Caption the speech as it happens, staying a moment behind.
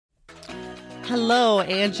Hello,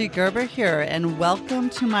 Angie Gerber here, and welcome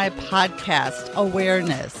to my podcast,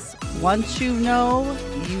 Awareness. Once you know,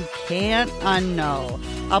 you can't unknow.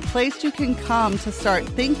 A place you can come to start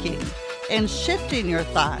thinking and shifting your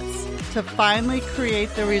thoughts to finally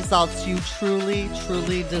create the results you truly,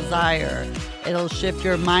 truly desire. It'll shift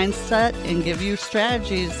your mindset and give you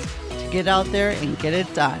strategies to get out there and get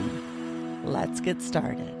it done. Let's get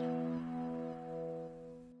started.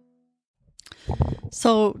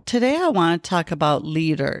 So today I want to talk about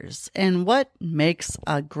leaders and what makes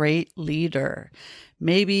a great leader.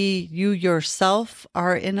 Maybe you yourself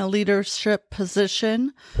are in a leadership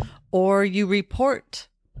position or you report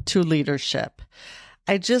to leadership.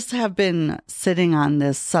 I just have been sitting on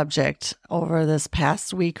this subject over this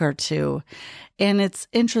past week or two, and it's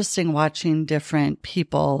interesting watching different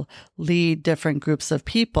people lead different groups of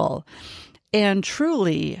people. And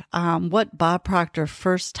truly, what Bob Proctor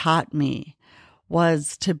first taught me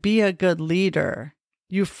was to be a good leader,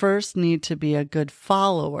 you first need to be a good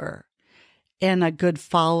follower and a good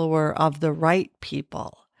follower of the right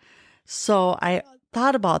people. So I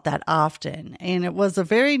thought about that often, and it was a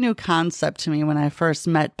very new concept to me when I first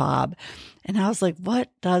met Bob. And I was like, what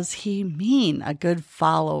does he mean, a good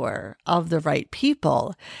follower of the right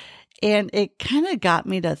people? And it kind of got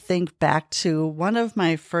me to think back to one of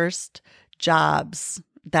my first jobs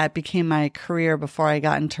that became my career before I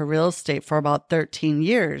got into real estate for about 13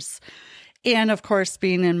 years. And of course,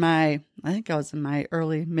 being in I think I was in my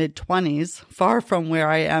early mid-20s, far from where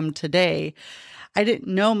I am today, I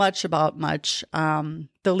didn't know much about the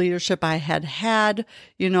leadership I had,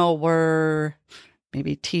 were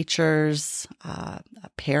maybe teachers,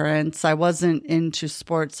 parents. I wasn't into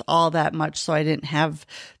sports all that much, so I didn't have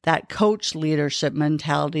that coach leadership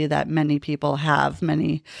mentality that many people have,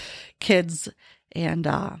 many kids and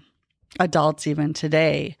adults even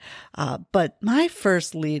today. But my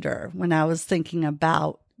first leader, when I was thinking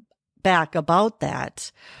back about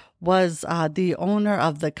that, was the owner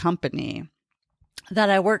of the company that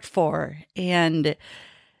I worked for. And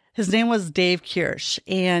his name was Dave Kirsch.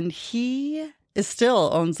 And he still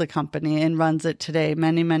owns the company and runs it today,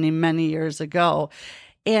 many, many, many years ago.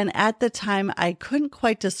 And at the time, I couldn't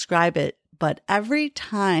quite describe it, but every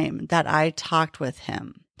time that I talked with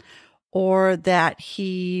him, or that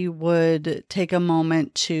he would take a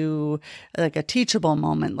moment to, like a teachable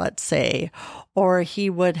moment, let's say, or he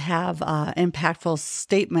would have impactful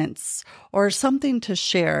statements or something to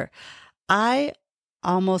share. I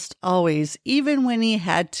almost always, even when he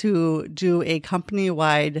had to do a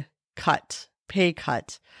company-wide pay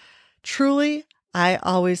cut, truly, I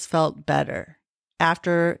always felt better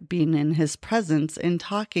after being in his presence and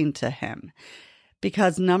talking to him.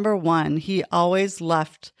 Because number one, he always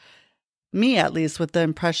left me, at least, with the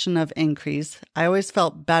impression of increase. I always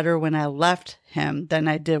felt better when I left him than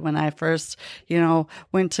I did when I first,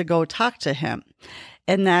 went to go talk to him.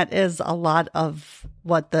 And that is a lot of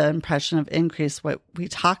what the impression of increase, what we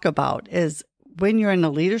talk about, is when you're in a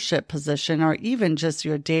leadership position or even just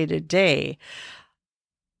your day-to-day,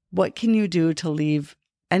 what can you do to leave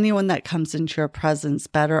anyone that comes into your presence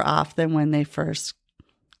better off than when they first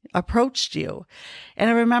approached you? And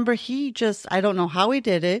I remember I don't know how he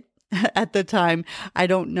did it. At the time, I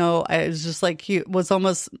don't know. It was just like he was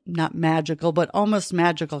almost not magical, but almost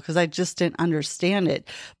magical because I just didn't understand it.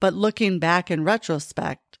 But looking back in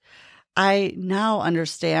retrospect, I now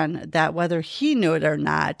understand that whether he knew it or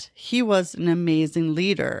not, he was an amazing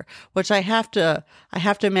leader, which I have to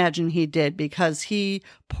imagine he did because he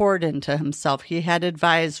poured into himself. He had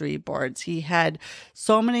advisory boards. He had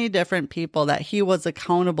so many different people that he was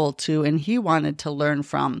accountable to and he wanted to learn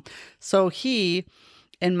from. So he,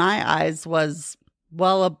 in my eyes, was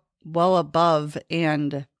well above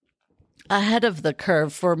and ahead of the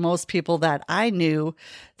curve for most people that I knew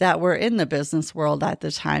that were in the business world at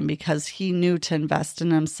the time, because he knew to invest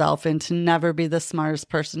in himself and to never be the smartest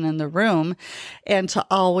person in the room and to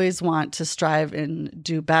always want to strive and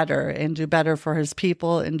do better for his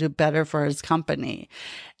people and do better for his company.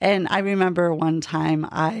 And I remember one time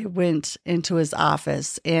I went into his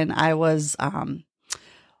office and I was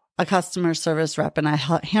a customer service rep, and I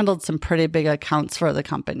handled some pretty big accounts for the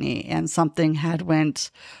company, and something had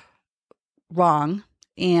went wrong,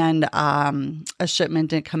 and a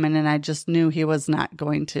shipment didn't come in, and I just knew he was not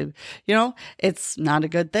going to, it's not a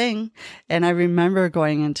good thing. And I remember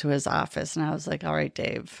going into his office, and I was like, all right,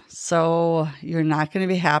 Dave, so you're not going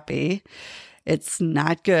to be happy. It's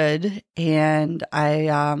not good, and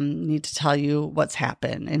I need to tell you what's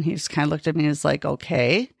happened. And he just kind of looked at me and was like,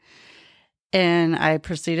 okay. And I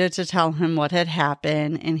proceeded to tell him what had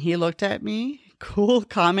happened. And he looked at me, cool,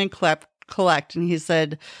 calm, and collect. And he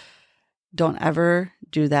said, don't ever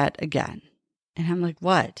do that again. And I'm like,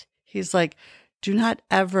 what? He's like, do not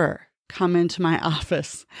ever come into my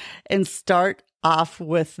office and start off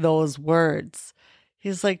with those words.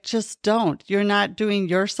 He's like, just don't. You're not doing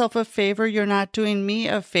yourself a favor. You're not doing me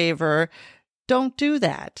a favor. Don't do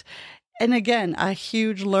that. And again, a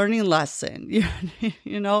huge learning lesson.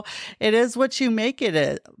 You know, it is what you make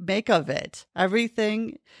of it.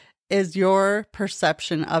 Everything is your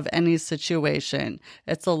perception of any situation.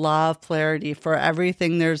 It's a law of polarity. For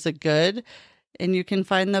everything, there's a good, and you can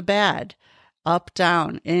find the bad. Up,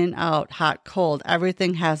 down, in, out, hot, cold.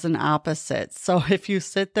 Everything has an opposite. So if you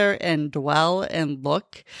sit there and dwell and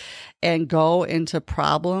look and go into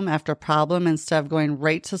problem after problem instead of going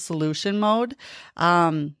right to solution mode,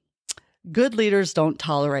 good leaders don't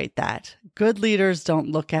tolerate that. Good leaders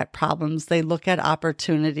don't look at problems. They look at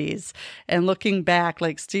opportunities. And looking back,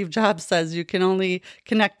 like Steve Jobs says, you can only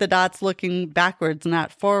connect the dots looking backwards,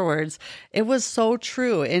 not forwards. It was so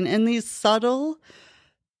true. And in these subtle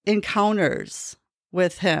encounters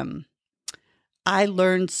with him, I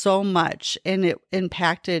learned so much, and it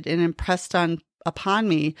impacted and impressed upon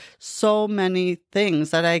me so many things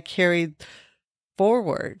that I carried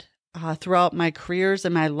forward throughout my careers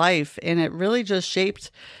and my life. And it really just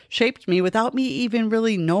shaped me without me even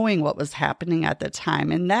really knowing what was happening at the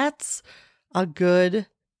time. And that's a good,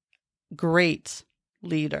 great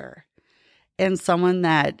leader, and someone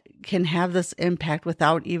that can have this impact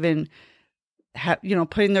without even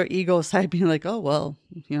putting their ego aside, being like, oh, well,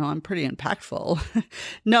 I'm pretty impactful.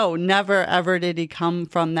 No, never, ever did he come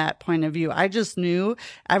from that point of view. I just knew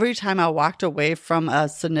every time I walked away from a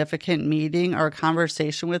significant meeting or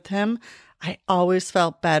conversation with him, I always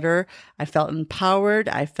felt better. I felt empowered.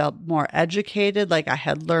 I felt more educated, like I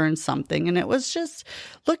had learned something. And it was just,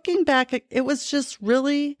 looking back, it was just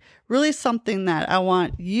really, really something that I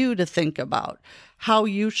want you to think about, how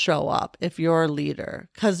you show up if you're a leader,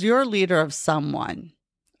 because you're a leader of someone,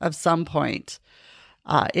 of some point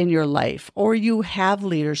in your life, or you have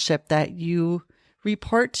leadership that you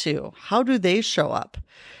report to. How do they show up?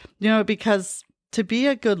 Because to be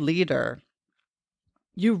a good leader,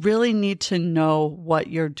 you really need to know what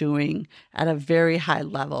you're doing at a very high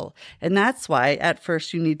level. And that's why at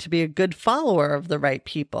first you need to be a good follower of the right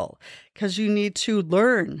people, because you need to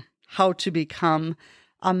learn how to become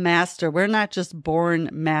a master. We're not just born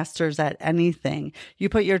masters at anything. You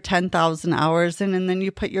put your 10,000 hours in, and then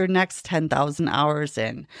you put your next 10,000 hours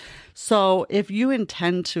in. So if you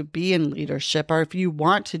intend to be in leadership, or if you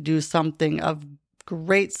want to do something of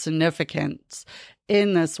great significance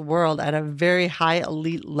in this world at a very high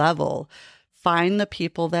elite level, find the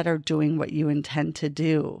people that are doing what you intend to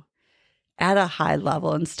do at a high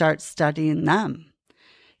level and start studying them.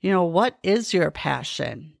 What is your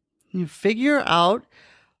passion? You figure out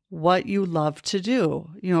what you love to do.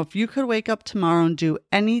 If you could wake up tomorrow and do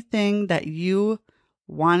anything that you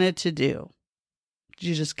wanted to do,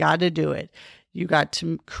 you just got to do it. You got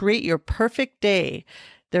to create your perfect day.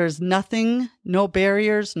 There's nothing, no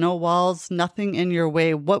barriers, no walls, nothing in your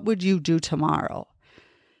way. What would you do tomorrow?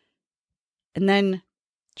 And then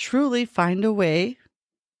truly find a way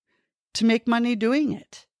to make money doing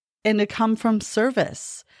it and to come from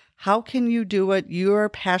service. How can you do what you're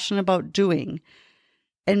passionate about doing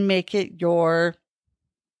and make it your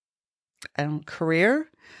career,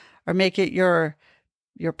 or make it your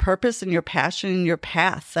purpose and your passion and your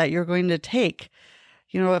path that you're going to take?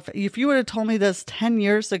 If you would have told me this 10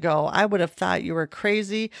 years ago, I would have thought you were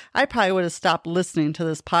crazy. I probably would have stopped listening to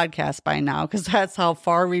this podcast by now, because that's how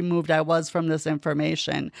far removed I was from this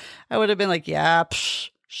information. I would have been like, yeah,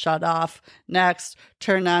 shut off. Next,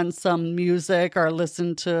 turn on some music or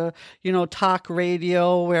listen to, talk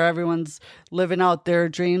radio where everyone's living out their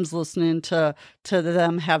dreams, listening to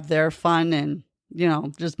them have their fun, and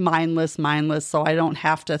just mindless, so I don't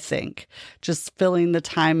have to think, just filling the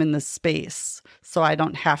time and the space so I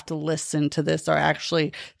don't have to listen to this or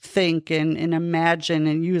actually think and imagine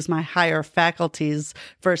and use my higher faculties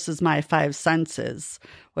versus my five senses,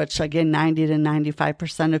 which again, 90 to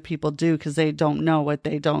 95% of people do because they don't know what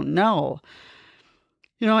they don't know.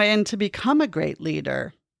 And to become a great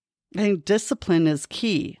leader, I think discipline is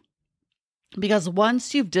key, because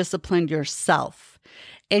once you've disciplined yourself,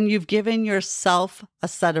 and you've given yourself a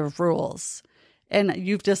set of rules, and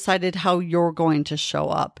you've decided how you're going to show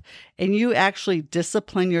up, and you actually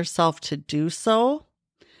discipline yourself to do so,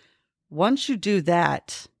 once you do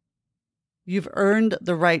that, you've earned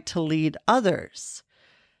the right to lead others.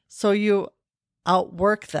 So you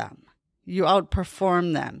outwork them. You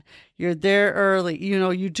outperform them. You're there early.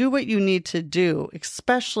 You do what you need to do,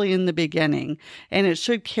 especially in the beginning, and it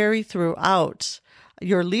should carry throughout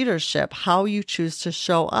your leadership, how you choose to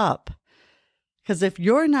show up. Because if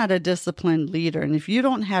you're not a disciplined leader, and if you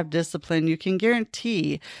don't have discipline, you can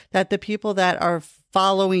guarantee that the people that are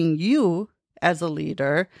following you as a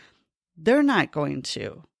leader, they're not going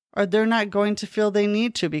to, or they're not going to feel they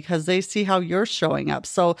need to because they see how you're showing up.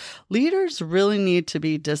 So leaders really need to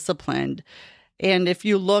be disciplined. And if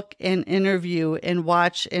you look and interview and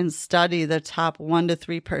watch and study the top 1% to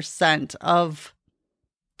 3% of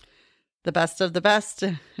the best,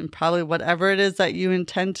 and probably whatever it is that you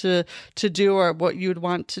intend to do or what you'd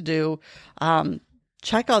want to do,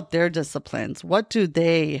 check out their disciplines. What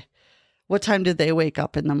time do they wake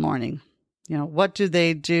up in the morning? What do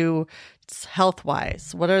they do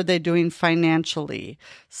health-wise? What are they doing financially,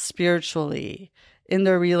 spiritually, in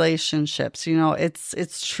their relationships?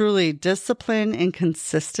 It's truly discipline and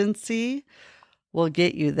consistency will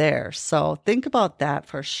get you there. So think about that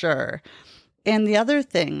for sure. And the other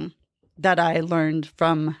thing that I learned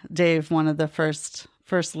from Dave, one of the first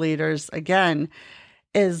leaders, again,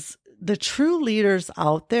 is the true leaders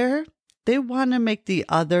out there, they want to make the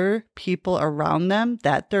other people around them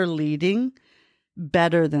that they're leading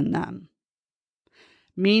better than them.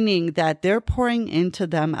 Meaning that they're pouring into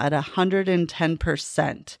them at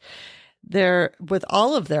 110%. They're with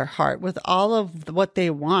all of their heart, with all of what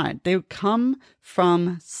they want. They come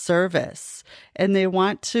from service, and they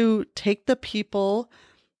want to take the people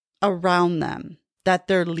around them that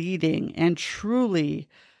they're leading and truly,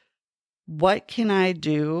 what can I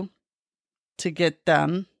do to get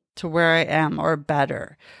them to where I am or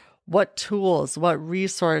better? What tools, what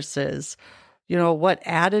resources, what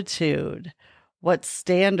attitude, what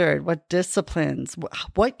standard, what disciplines,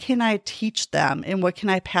 what can I teach them and what can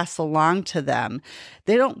I pass along to them?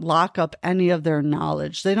 They don't lock up any of their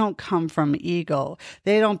knowledge. They don't come from ego.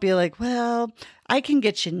 They don't be like, well, I can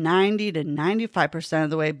get you 90 to 95% of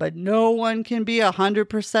the way, but no one can be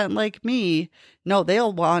 100% like me. No,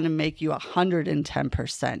 they'll want to make you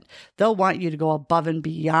 110%. They'll want you to go above and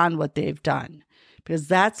beyond what they've done. Because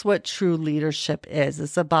that's what true leadership is.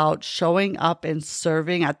 It's about showing up and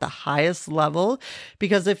serving at the highest level.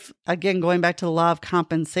 Because if, again, going back to the law of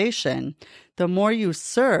compensation, the more you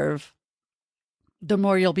serve, the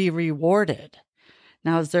more you'll be rewarded.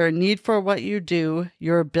 Now, is there a need for what you do,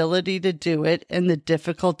 your ability to do it, and the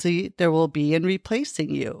difficulty there will be in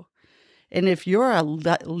replacing you? And if you're a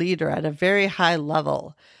leader at a very high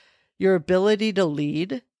level, your ability to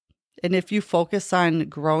lead, and if you focus on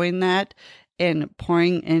growing that, and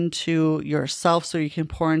pouring into yourself so you can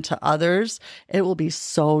pour into others, it will be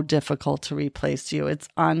so difficult to replace you. It's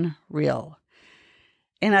unreal.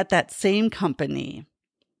 And at that same company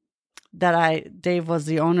that Dave was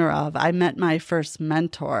the owner of, I met my first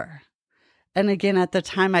mentor. And again, at the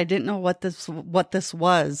time, I didn't know what this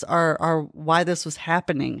was or why this was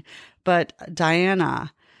happening. But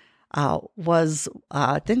Diana was,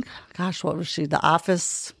 I think, what was she? The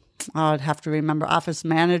office... I'd have to remember, office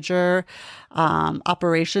manager,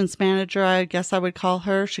 operations manager, I guess I would call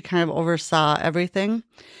her. She kind of oversaw everything.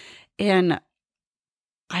 And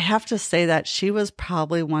I have to say that she was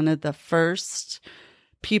probably one of the first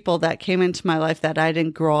people that came into my life that I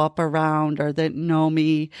didn't grow up around or that know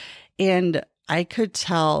me. And I could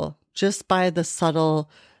tell just by the subtle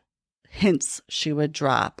hints she would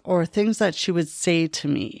drop or things that she would say to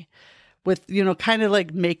me, with, kind of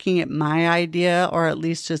like making it my idea or at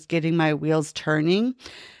least just getting my wheels turning.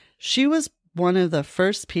 She was one of the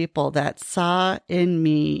first people that saw in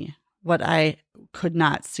me what I could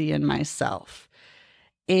not see in myself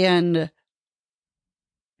and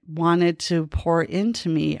wanted to pour into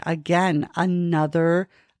me, again, another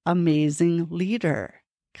amazing leader.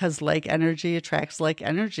 Because like energy attracts like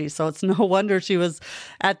energy. So it's no wonder she was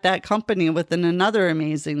at that company with another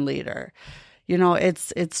amazing leader.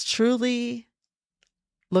 It's truly,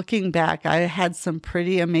 looking back, I had some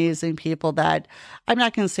pretty amazing people that I'm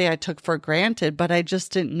not going to say I took for granted, but I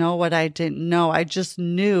just didn't know what I didn't know. I just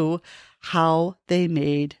knew how they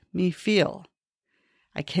made me feel.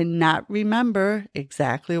 I cannot remember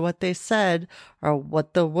exactly what they said or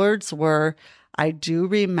what the words were. I do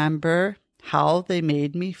remember how they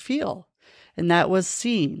made me feel, and that was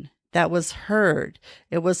seen. That was heard.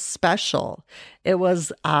 It was special. It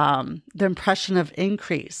was the impression of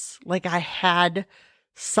increase. Like I had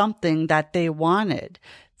something that they wanted,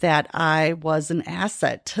 that I was an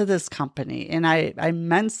asset to this company and I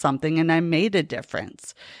meant something and I made a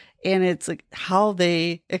difference. And it's like how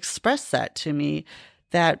they expressed that to me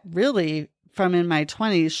that really from in my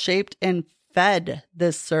 20s shaped and fed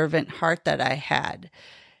this servant heart that I had.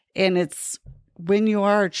 And it's when you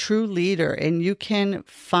are a true leader and you can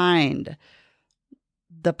find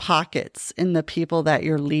the pockets in the people that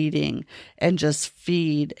you're leading and just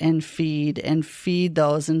feed and feed and feed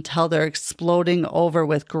those until they're exploding over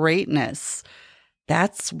with greatness.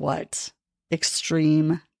 That's what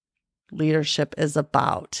extreme leadership is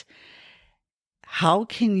about. How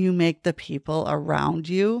can you make the people around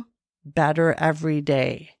you better every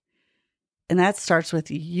day? And that starts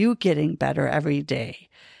with you getting better every day.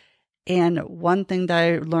 And one thing that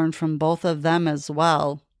I learned from both of them as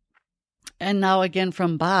well, and now again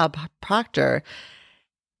from Bob Proctor,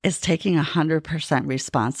 is taking 100%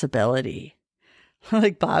 responsibility.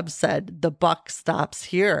 Like Bob said, the buck stops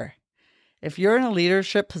here. If you're in a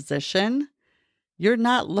leadership position, you're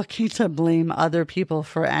not looking to blame other people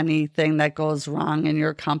for anything that goes wrong in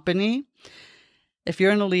your company. If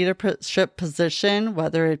you're in a leadership position,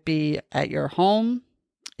 whether it be at your home,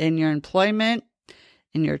 in your employment,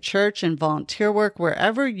 in your church, in volunteer work,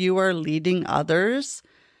 wherever you are leading others,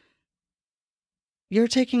 you're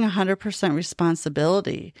taking 100%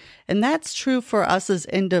 responsibility. And that's true for us as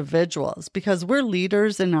individuals because we're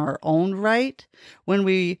leaders in our own right when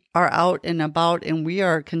we are out and about and we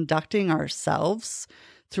are conducting ourselves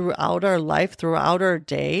throughout our life, throughout our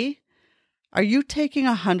day. Are you taking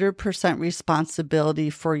 100% responsibility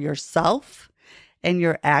for yourself and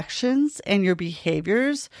your actions and your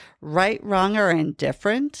behaviors, right, wrong, or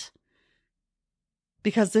indifferent?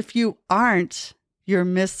 Because if you aren't, you're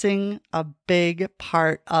missing a big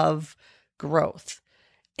part of growth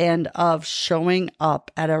and of showing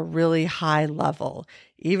up at a really high level,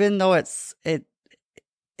 even though it's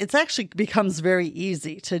actually becomes very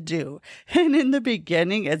easy to do. And in the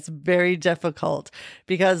beginning, it's very difficult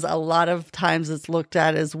because a lot of times it's looked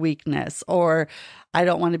at as weakness, or I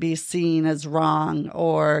don't want to be seen as wrong,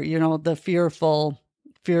 or, the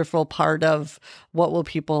fearful part of what will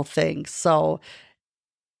people think. So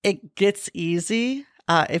it gets easy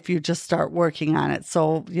if you just start working on it.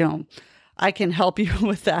 So, I can help you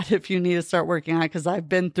with that if you need to start working on it because I've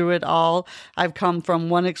been through it all. I've come from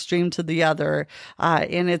one extreme to the other.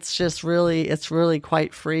 And it's really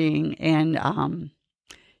quite freeing. And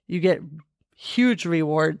you get huge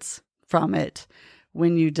rewards from it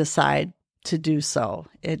when you decide to do so.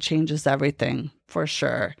 It changes everything for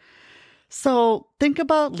sure. So think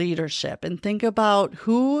about leadership and think about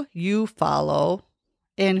who you follow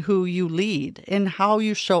and who you lead and how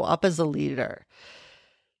you show up as a leader.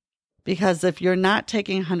 Because if you're not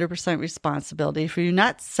taking 100% responsibility, if you're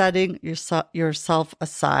not setting yourself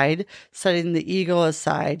aside, setting the ego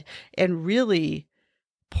aside, and really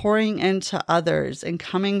pouring into others and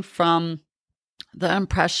coming from the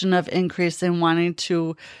impression of increase and wanting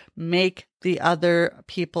to make the other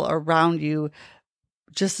people around you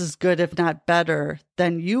just as good, if not better,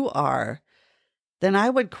 than you are, then I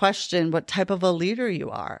would question what type of a leader you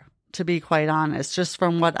are, to be quite honest. Just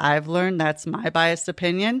from what I've learned, that's my biased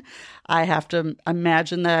opinion. I have to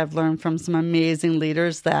imagine that I've learned from some amazing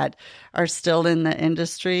leaders that are still in the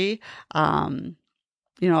industry,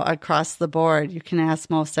 across the board. You can ask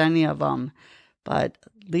most any of them, but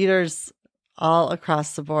leaders all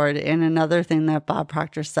across the board. And another thing that Bob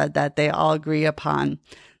Proctor said that they all agree upon,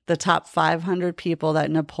 the top 500 people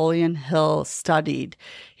that Napoleon Hill studied,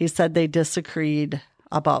 he said they disagreed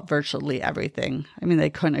about virtually everything. I mean, they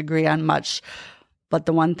couldn't agree on much, but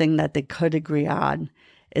the one thing that they could agree on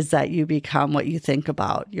is that you become what you think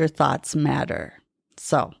about. Your thoughts matter.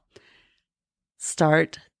 So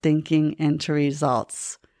start thinking into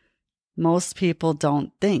results. Most people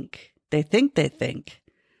don't think. They think they think.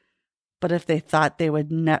 But if they thought they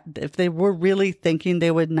would if they were really thinking,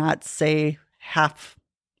 they would not say half,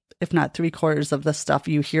 if not 3/4 of the stuff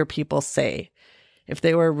you hear people say. If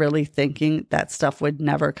they were really thinking, that stuff would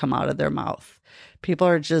never come out of their mouth. People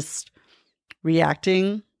are just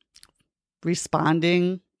reacting,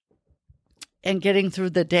 responding, and getting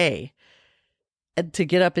through the day and to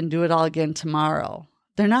get up and do it all again tomorrow.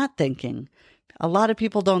 They're not thinking. A lot of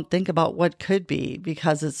people don't think about what could be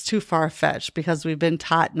because it's too far-fetched, because we've been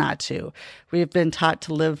taught not to. We've been taught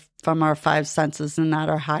to live from our 5 senses and not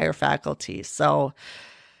our higher faculties. So,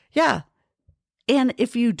 yeah. And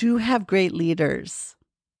if you do have great leaders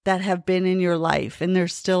that have been in your life and they're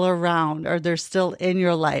still around or they're still in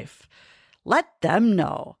your life, let them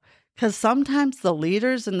know. Because sometimes the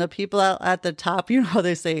leaders and the people out at the top,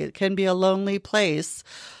 they say it can be a lonely place.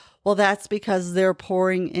 Well, that's because they're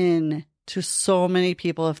pouring in to so many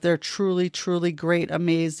people. If they're truly, truly great,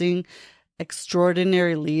 amazing,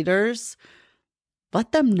 extraordinary leaders,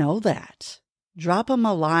 let them know that. Drop them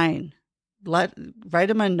a line. Write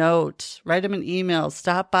them a note, write them an email,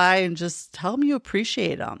 stop by and just tell them you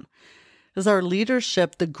appreciate them. Because our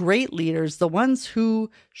leadership, the great leaders, the ones who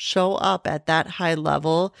show up at that high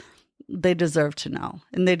level, they deserve to know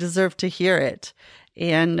and they deserve to hear it.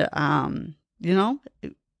 And,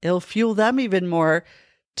 it'll fuel them even more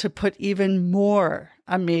to put even more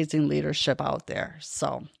amazing leadership out there.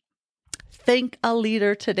 So think a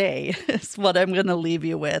leader today is what I'm going to leave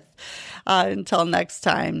you with. Until next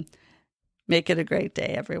time, make it a great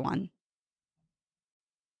day, everyone.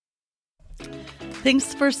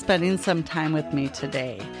 Thanks for spending some time with me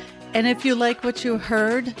today. And if you like what you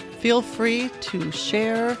heard, feel free to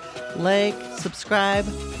share, like, subscribe,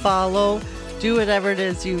 follow, do whatever it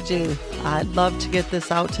is you do. I'd love to get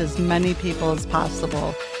this out to as many people as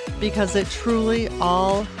possible because it truly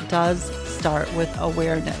all does start with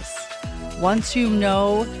awareness. Once you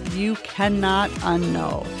know, you cannot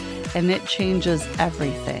unknow, and it changes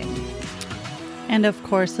everything. And of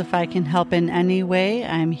course, if I can help in any way,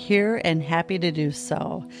 I'm here and happy to do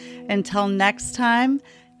so. Until next time,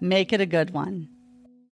 make it a good one.